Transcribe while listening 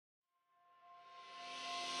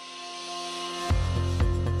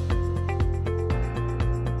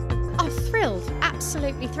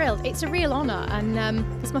absolutely thrilled. It's a real honour, and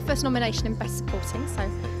it's my first nomination in Best Supporting, so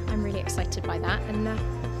I'm really excited by that. And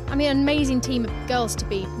I mean, an amazing team of girls to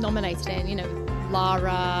be nominated in, you know,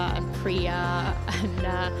 Lara and Priya,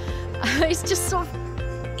 and it's just sort of,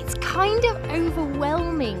 it's kind of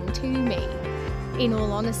overwhelming to me, in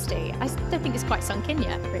all honesty. I don't think it's quite sunk in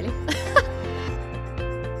yet, really.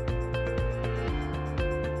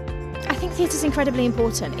 I think theatre's incredibly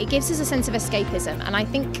important. It gives us a sense of escapism, and I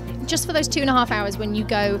think just for those 2.5 hours when you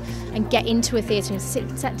go and get into a theatre and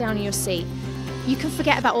sit down in your seat, you can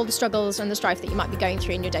forget about all the struggles and the strife that you might be going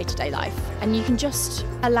through in your day-to-day life, and you can just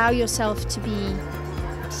allow yourself to be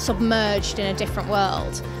submerged in a different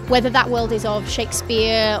world. Whether that world is of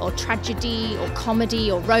Shakespeare or tragedy or comedy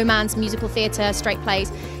or romance, musical theatre, straight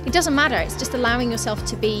plays, it doesn't matter. It's just allowing yourself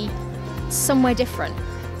to be somewhere different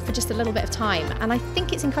for just a little bit of time, and I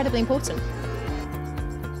think it's incredibly important.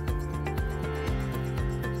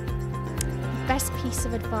 Best piece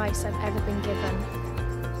of advice I've ever been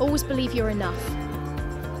given: always believe you're enough.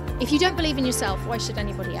 If you don't believe in yourself, why should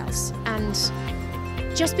anybody else? And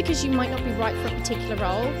just because you might not be right for a particular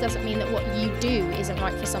role doesn't mean that what you do isn't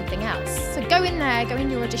right for something else. So go in there, go in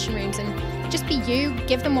your audition rooms and just be you,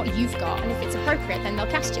 give them what you've got, and if it's appropriate, then they'll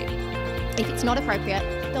cast you. If it's not appropriate,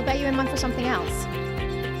 they'll bear you in mind for something else.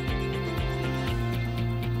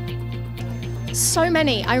 So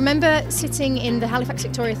many. I remember sitting in the Halifax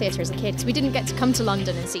Victoria Theatre as a kid, because we didn't get to come to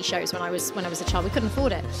London and see shows when I was a child. We couldn't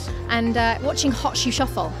afford it. And watching Hot Shoe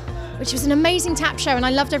Shuffle, which was an amazing tap show, and I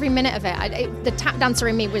loved every minute of it. The tap dancer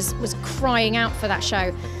in me was crying out for that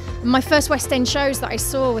show. My first West End shows that I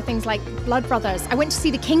saw were things like Blood Brothers. I went to see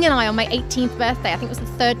The King and I on my 18th birthday. I think it was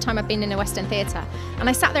the 3rd time I've been in a West End theatre. And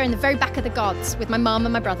I sat there in the very back of the gods with my mum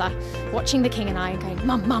and my brother, watching The King and I and going,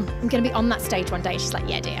 Mum, I'm going to be on that stage one day. She's like,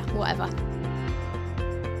 yeah, dear, whatever.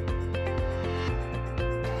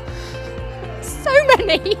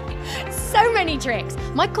 So many tricks.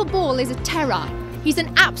 Michael Ball is a terror. He's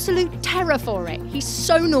an absolute terror for it. He's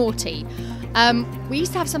so naughty. We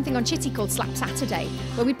used to have something on Chitty called Slap Saturday,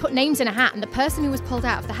 where we'd put names in a hat, and the person who was pulled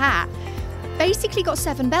out of the hat basically got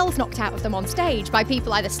 7 bells knocked out of them on stage by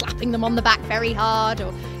people either slapping them on the back very hard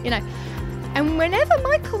or, you know. And whenever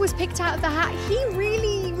Michael was picked out of the hat, he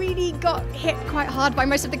really got hit quite hard by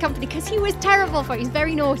most of the company because he was terrible for it. He's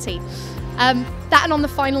very naughty. That, and on the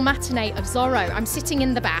final matinee of Zorro, I'm sitting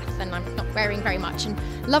in the bath and I'm not wearing very much, and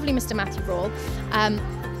lovely Mr. Matthew Rawle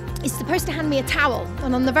is supposed to hand me a towel,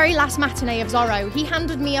 and on the very last matinee of Zorro, he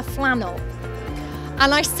handed me a flannel.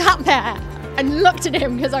 And I sat there and looked at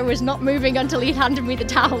him because I was not moving until he'd handed me the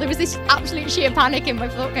towel. There was this absolute sheer panic in my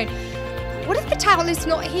thought going, what if the towel is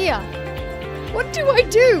not here? What do I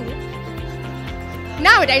do?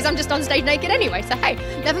 Nowadays, I'm just on stage naked anyway, so hey,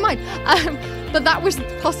 never mind. But that was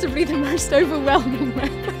possibly the most overwhelming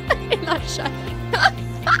moment in that show.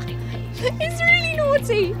 It's really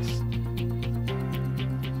naughty.